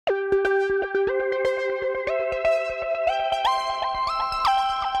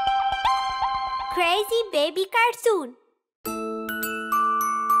Crazy Baby cartoon.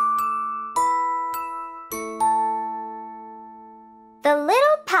 The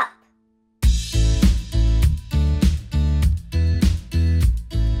Little Pup.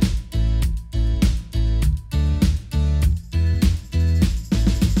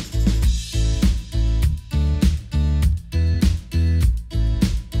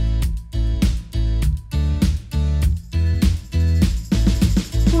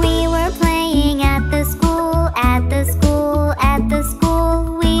 We were playing at the school, at the school, at the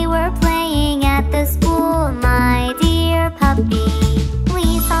school. We were playing at the school, my dear puppy.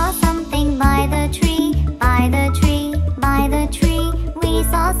 We saw something by the tree, by the tree, by the tree. We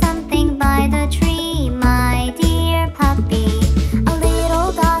saw something by the tree, my dear puppy. A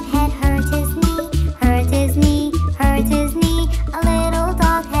little dog had hurt his knee, hurt his knee, hurt his knee. A little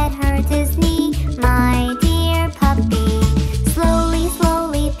dog had hurt his knee, my dear puppy. Slowly,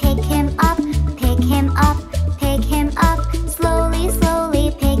 slowly pick him up, pick him up, pick him up. Slowly,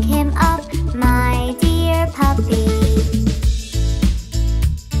 slowly pick him up, my dear puppy.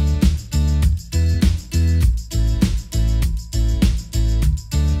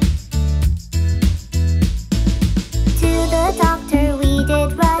 To the doctor we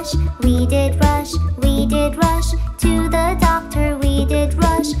did rush, we did rush, we did rush. To the doctor we did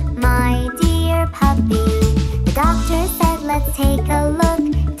rush, my dear puppy. The doctor said, let's take a look,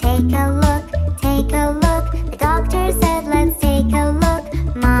 take a look, take a look. The doctor said, let's take a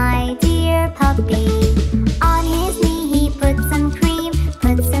look, my dear puppy. On his knee he put some cream,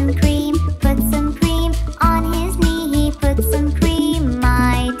 put some cream, put some cream. On his knee he put some cream,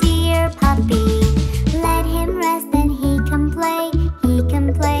 my dear puppy. Let him rest, then he can play, he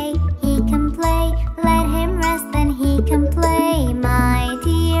can play, he can play. Let him rest, then he can play, my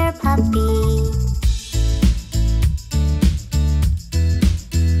dear puppy.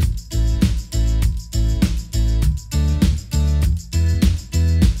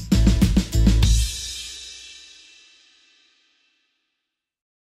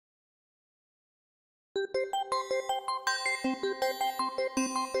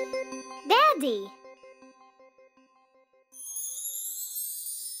 Daddy.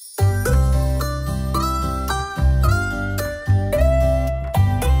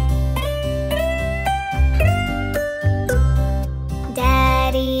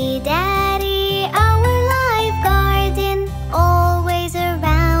 Daddy, Daddy, our life garden, always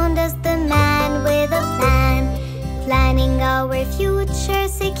around us, the man with a plan. Planning our future,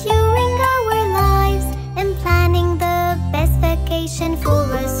 securing our lives, and planning the best vacation for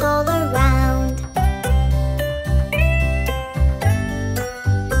us all around.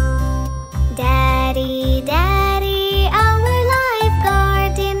 Daddy, Daddy, our life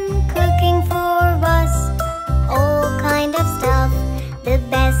garden, cooking for us all kind of stuff. The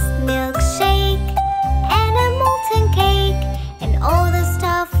best milkshake and a molten cake, and all the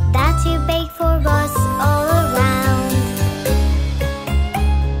stuff that you bake for us all around.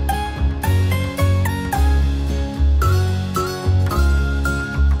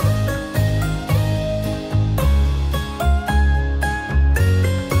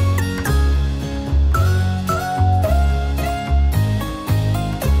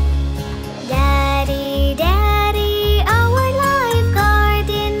 Daddy, Daddy, our life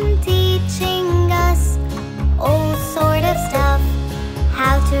garden, teaching us all sort of stuff.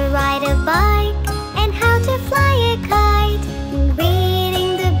 How to ride a bike and how to fly a kite, and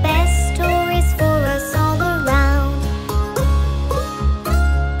reading the best stories for us all around.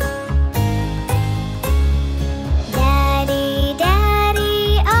 Daddy,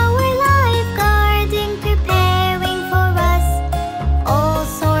 Daddy, our life garden, preparing for us all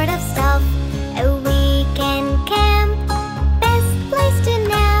sort of stuff. A weekend camp, best place to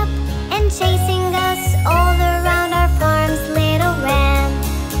nap, and chasing us all around our farm's little ramp.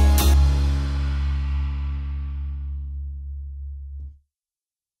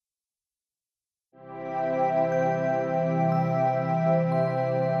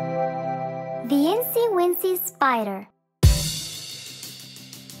 The Incy Wincy Spider.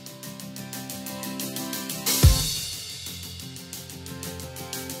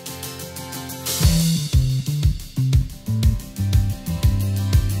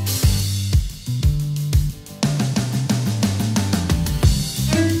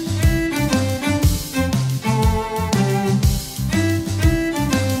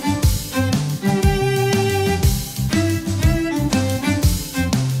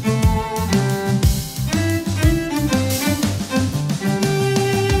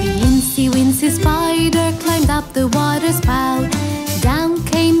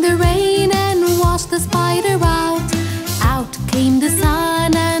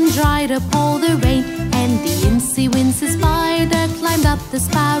 the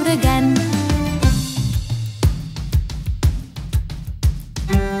spout again.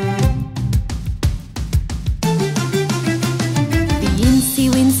 The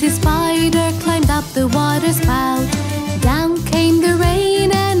incy-wincy spider climbed up the water spout. Down came the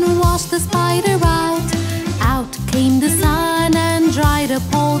rain and washed the spider out. Out came the sun and dried up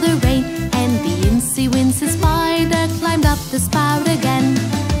all the rain. And the incy-wincy spider climbed up the spout again.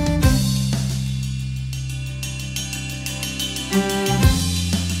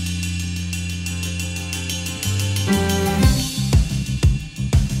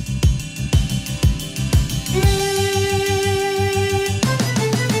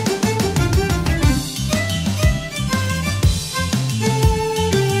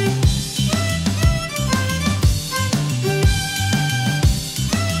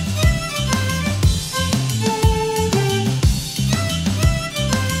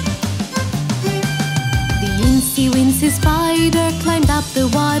 The spider climbed up the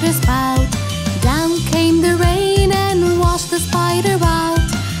water spout. Down came the rain and washed the spider out.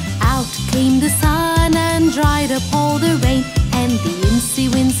 Out came the sun and dried up all the rain. And the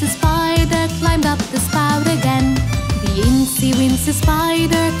incy-wincy spider climbed up the spout again. The incy-wincy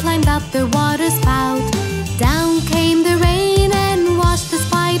spider climbed up the water spout. Down came the rain and washed the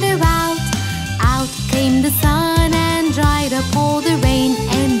spider out. Out came the sun and dried up all the rain.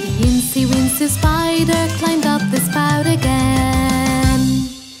 And the incy-wincy spider climbed up the spout again.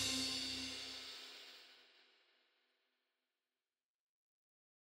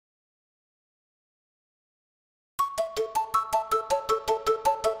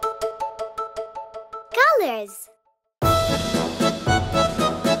 Colors.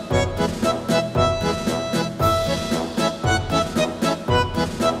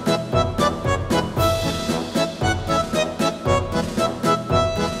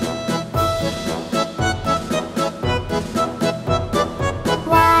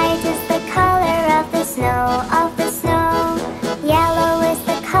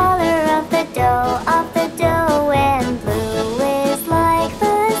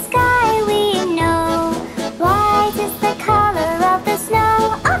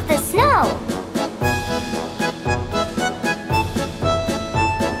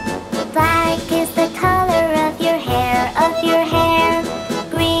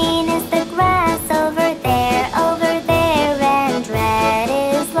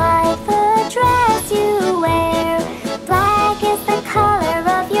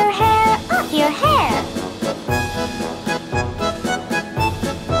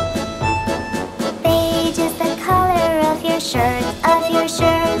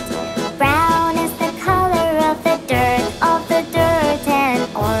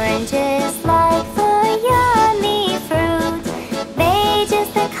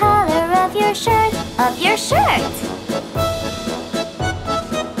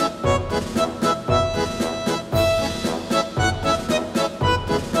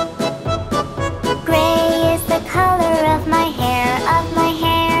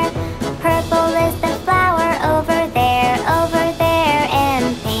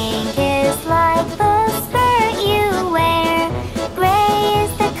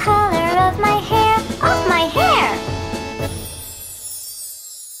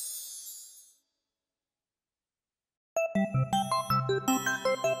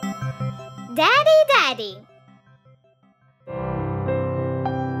 Daddy.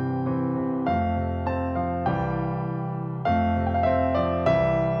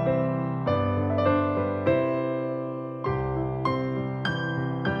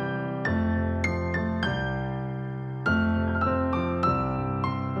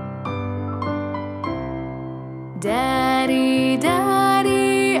 Daddy,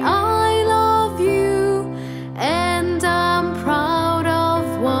 Daddy, I love you, and I'm proud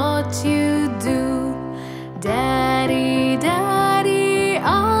of what you do. Daddy, Daddy,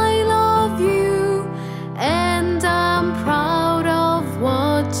 I love you, and I'm proud of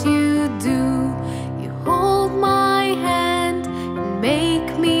what you do. You hold my hand and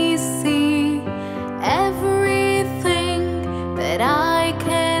make me see everything that I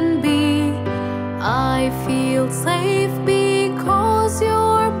can be. I feel safe because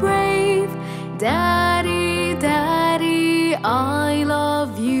you're brave. Daddy, Daddy, I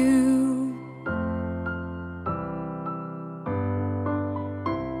love you.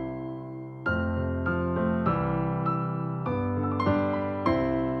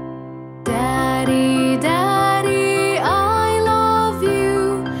 Daddy, Daddy, I love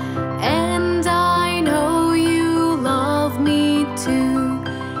you, and I know you love me too.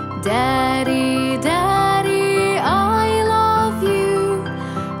 Daddy, Daddy, I love you,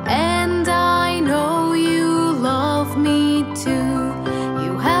 and I know you love me too.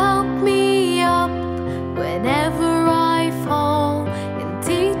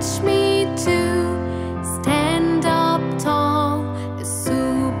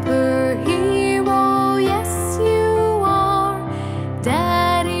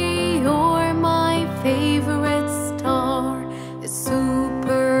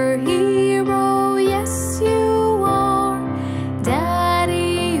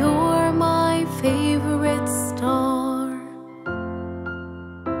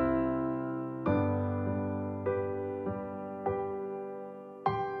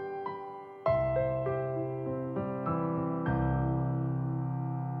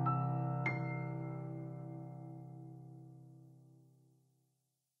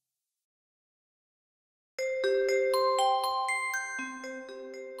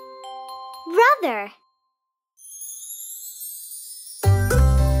 Brother.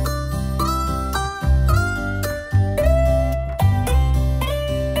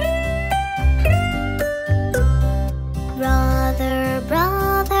 Brother,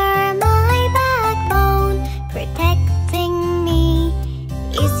 brother, my backbone, protecting me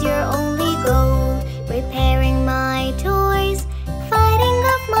is your only goal. Repairing my toys, fighting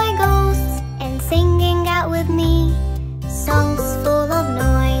off my ghosts, and singing out with me songs full of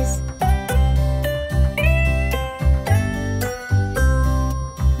noise.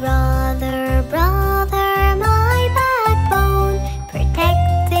 Brother, brother, my backbone,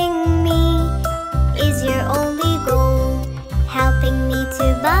 protecting me is your only goal. Helping me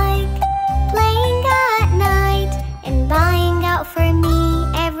to bike, playing at night, and buying out for me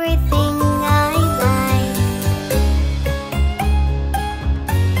everything I like.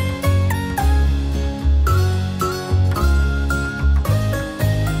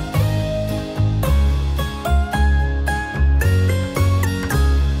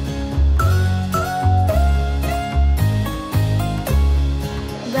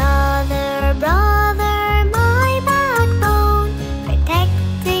 Brother, brother, my backbone,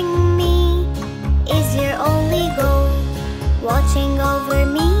 protecting me is your only goal. Watching over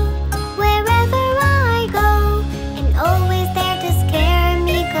me wherever I go, and always there to scare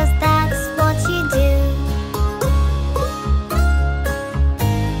me, 'cause that's what you do.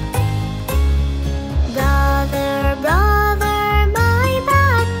 Brother, brother, my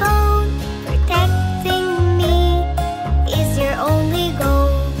backbone, protecting me is your only goal.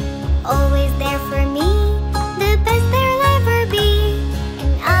 Always there for me, the best there'll ever be,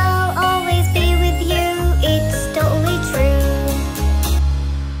 and I'll always be with you, it's totally true.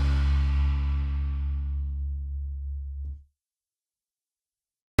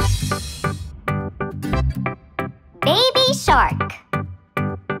 Baby shark.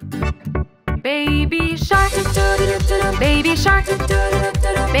 Baby shark, baby shark,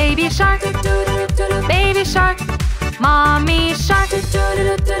 baby shark, baby shark. Mommy shark,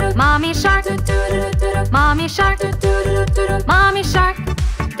 mommy shark, mommy shark, mommy shark.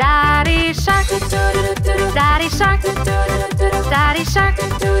 Daddy shark, daddy shark, daddy shark,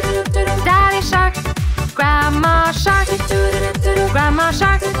 daddy shark. Grandma shark, grandma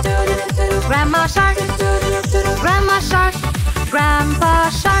shark, grandma shark, grandma shark. Grandpa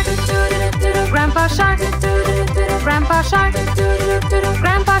shark, grandpa shark, grandpa shark,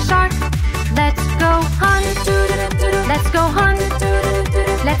 grandpa shark. Let's go hunt, let's go hunt,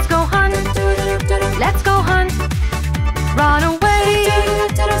 let's go hunt, let's go hunt. Run away,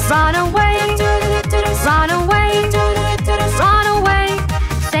 run away, run away, run away.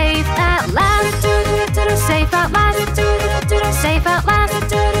 Safe at last, safe at last, safe at last,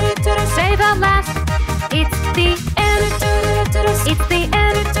 safe at last. It's the end, it's the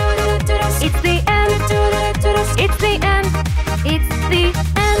end, it's the end, it's the end, it's the end, it's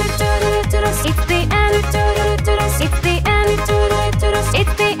the end, it's the end,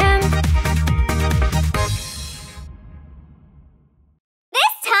 it's the end.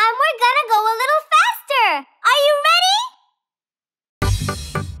 This time we're gonna go a little faster. Are you ready?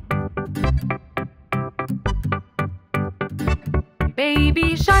 Baby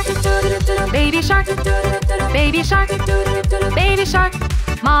shark, baby shark, baby shark, baby shark.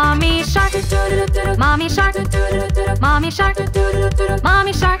 Mommy shark, mommy shark, mommy shark,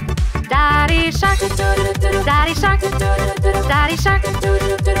 mommy shark. Daddy shark, daddy shark, daddy shark,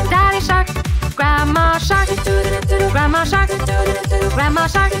 daddy shark. Grandma shark, grandma shark, grandma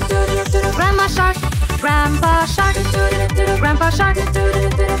shark, grandma shark. Grandpa shark, grandpa shark,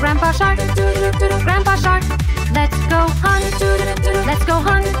 grandpa shark, grandpa shark. Let's go hunt, let's go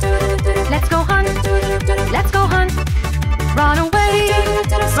hunt, let's go hunt, let's go hunt. Run away,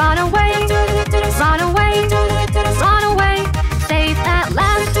 run away, run away, run away. Safe at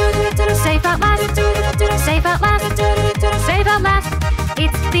last, safe at last, safe at last, safe at last.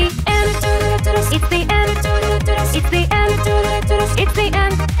 It's the end, it's the end, it's the end, it's the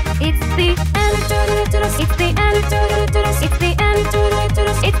end, it's the end, it's the end, it's the end,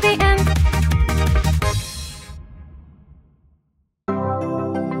 it's the end.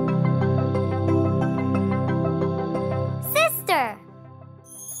 Sister.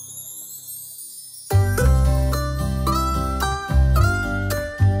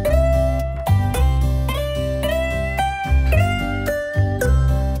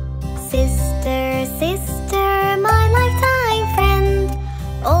 Sister, sister, my lifetime friend,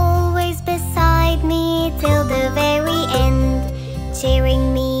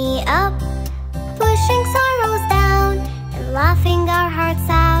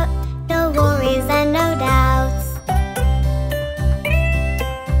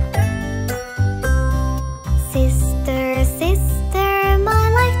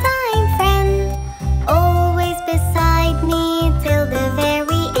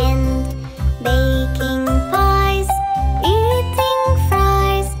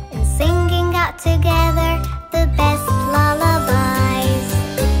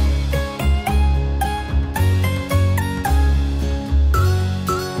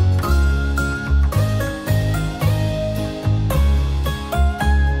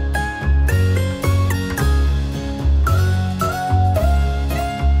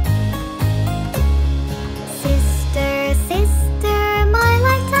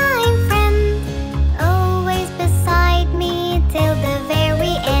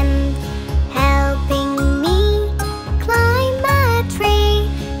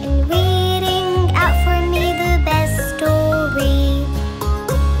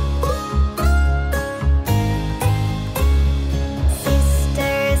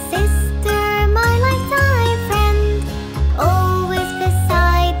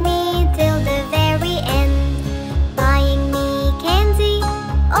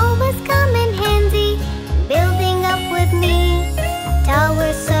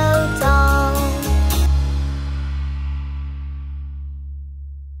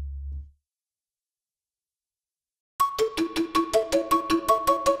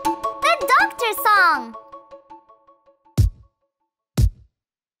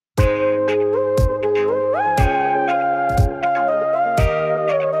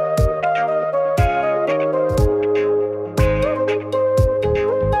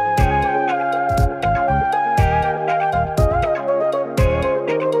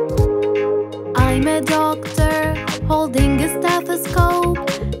 I'm a doctor, holding a stethoscope.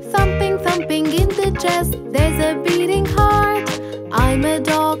 Thumping, thumping in the chest, there's a beating heart. I'm a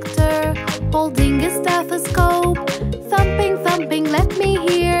doctor, holding a stethoscope. Thumping, thumping, let me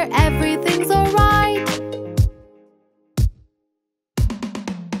hear, everything's alright.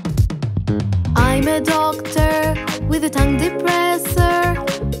 I'm a doctor, with a tongue depressor.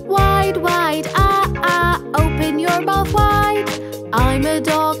 Wide, wide, ah, ah, open your mouth wide. I'm a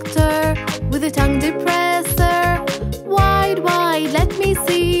doctor, with a tongue depressor. Wide, wide, let me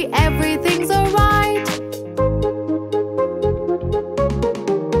see, everything's alright.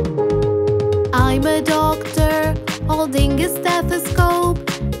 I'm a doctor, holding a stethoscope.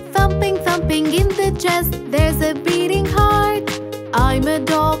 Thumping, thumping in the chest, there's a beating heart. I'm a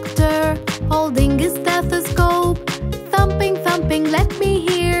doctor, holding a stethoscope. Thumping, thumping, let me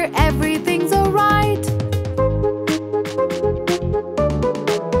hear, everything's alright.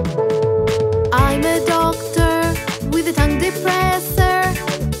 I'm a doctor, with a tongue depressor.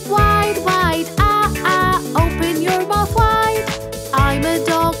 Wide, wide, ah, ah, open your mouth wide. I'm a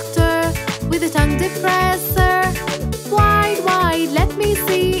doctor, with a tongue depressor. Wide, wide, let me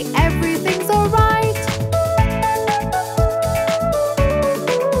see, everything's alright.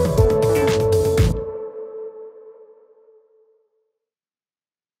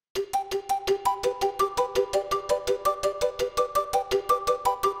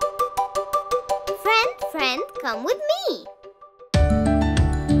 Friend, friend, come with me.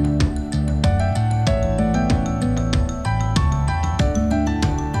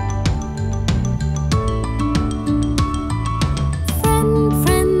 Friend,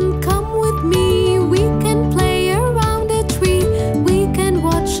 friend, come with me. We can play around a tree. We can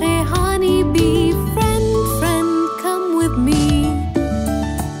watch a honeybee. Friend, friend, come with me.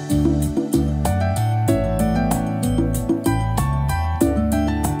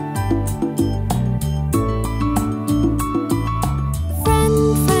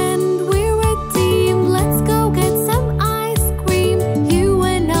 Friend, friend, we're a team. Let's go get some ice cream. You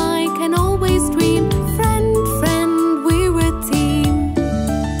and I can always dream. Friend, friend, we're a team.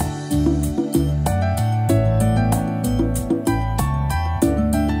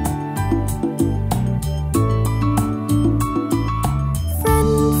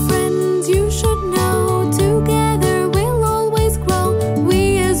 Friend, friend, you should know, together we'll always grow.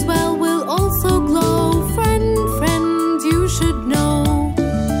 We as well will also glow. Friend, friend, you should know.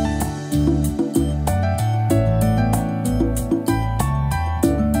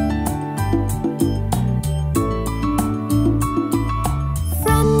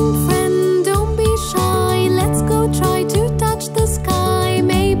 Friend, friend, don't be shy. Let's go try to touch the sky.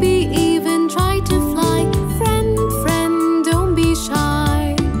 Maybe even try to fly. Friend, friend, don't be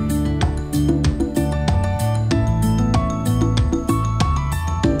shy.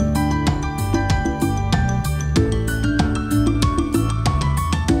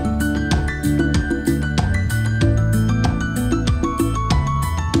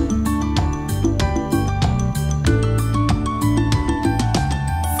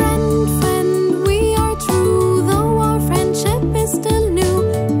 Friend, friend, we are true. Though our friendship is still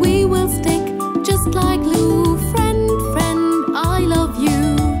new, we will stick just like glue. Friend, friend, I love you.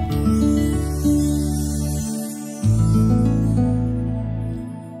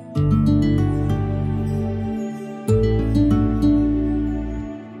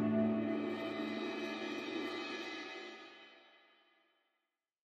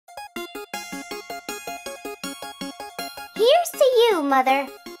 Here's to you, Mother.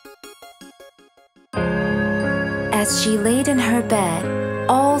 As she laid in her bed,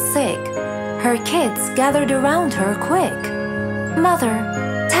 all sick, her kids gathered around her quick. Mother,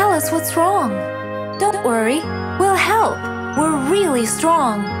 tell us what's wrong. Don't worry, we'll help. We're really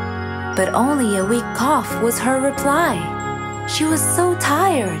strong. But only a weak cough was her reply. She was so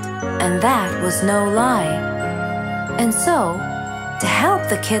tired, and that was no lie. And so, to help,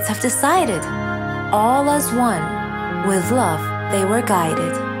 the kids have decided, all as one, with love they were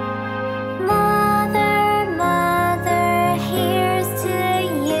guided. Mother, mother, here's to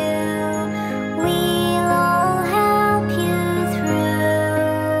you. We'll all help you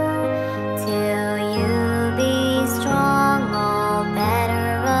through till you be strong, all better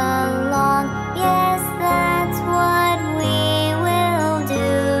along. Yes, that's what we will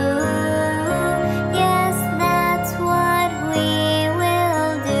do. Yes, that's what we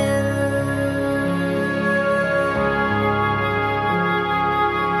will do.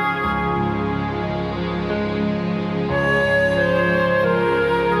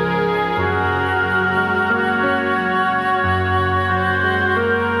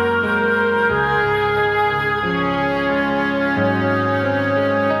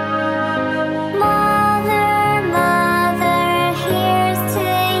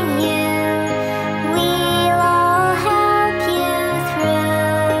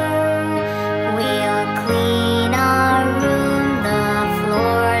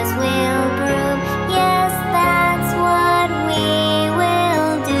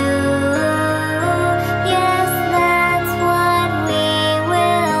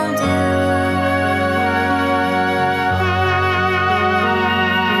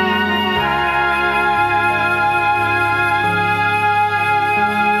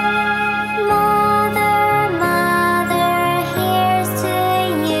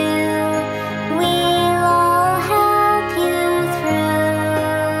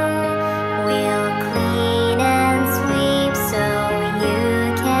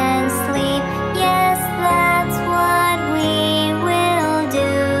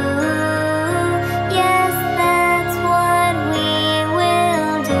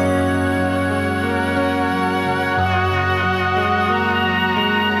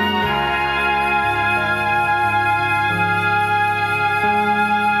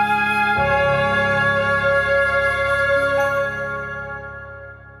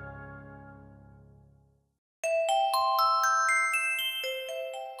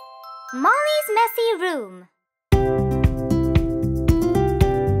 Molly's Messy Room.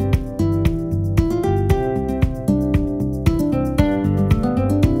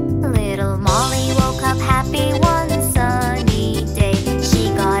 Little Molly woke up happy one sunny day.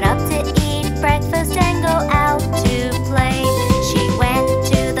 She got up to eat breakfast and go out to play. She went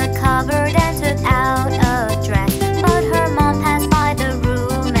to the cupboard and took out a dress, but her mom passed by the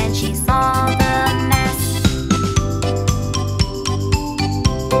room and she saw the mess.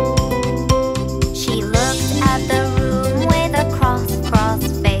 She looked at the room with a cross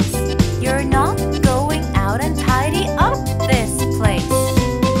face. You're not going out and tidy up this place.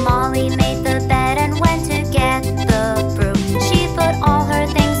 Molly made the bed and went to get the broom. She put all her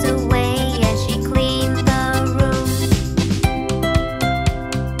things away and she cleaned the room.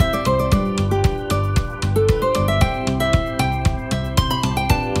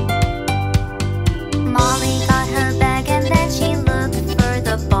 Molly got her bag and then she looked for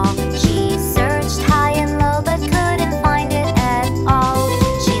the ball. She searched high and low but couldn't find it at all.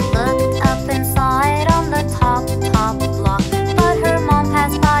 She looked up and saw it on the top block, but her mom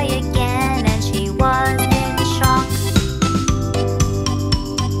passed by again and she was in shock.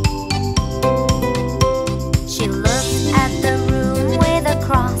 She looked at the room with a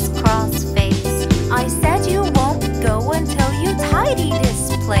cross face. I said you won't go until you tidy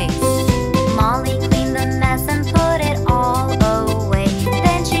this place. Molly cleaned the mess and put it all away.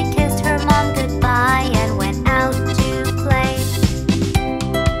 Then she kissed her mom goodbye and went out to play.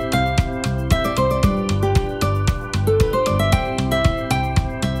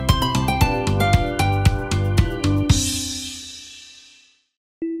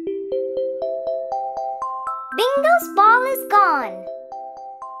 Bingo's ball is gone.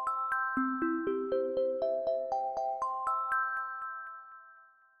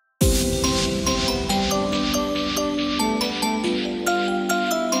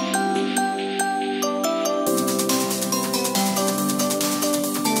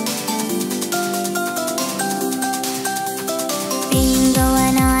 Bingo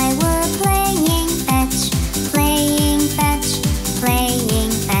and I were playing fetch, playing fetch,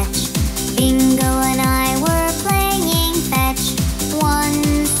 playing fetch. Bingo and I were playing fetch one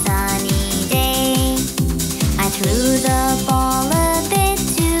sunny day. I threw the ball a bit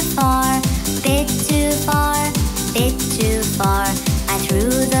too far, bit too far, bit too far. I threw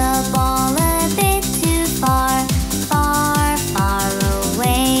the ball a bit too far, far, far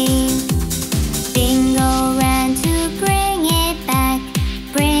away. Bingo ran to bring it back,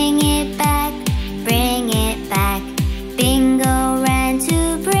 bring it back, bring it back. Bingo ran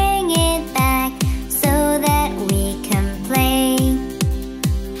to bring it back so that we can play.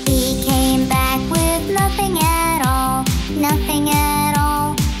 He came back with nothing at all, nothing at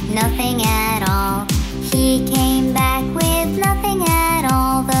all, nothing at all. He came back with nothing at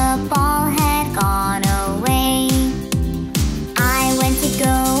all. The ball had gone away. I went to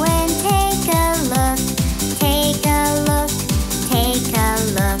go and take a look, take a look, take a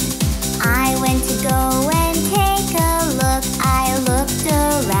look. I went to go and take a look. I looked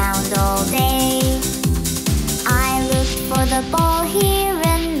around all day. I looked for the ball here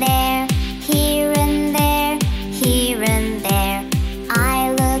and there, here and there, here and there.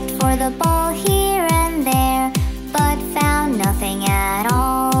 I looked for the ball here and there, but found nothing at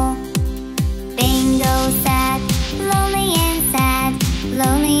all. Bingo sat, lonely and sad,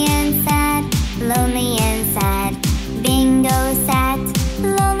 lonely and sad, lonely and sad. Bingo sat,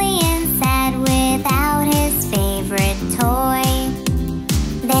 lonely and sad, without his favorite toy.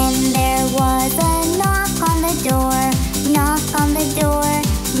 Then there was a knock on the door, knock on the door,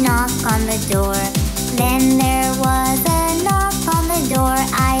 knock on the door. Then there was a knock on the door.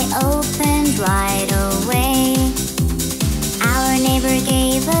 I opened right away. Our neighbor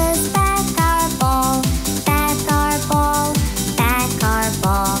gave us back our ball, back our ball, back our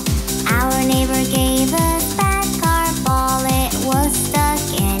ball. Our neighbor gave us back our ball. It was stuck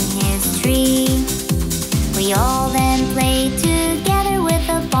in his tree. We all then played together with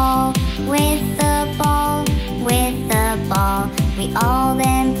the ball, with the ball, with the ball. We all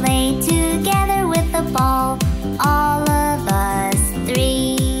then played together with the ball, all of us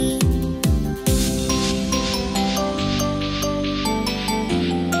three.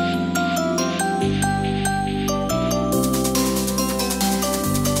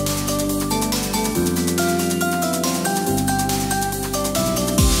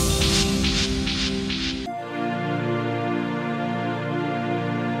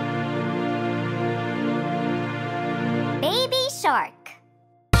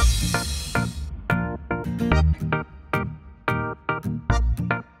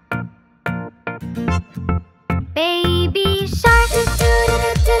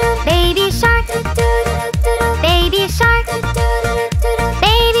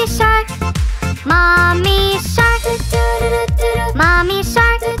 Mommy shark.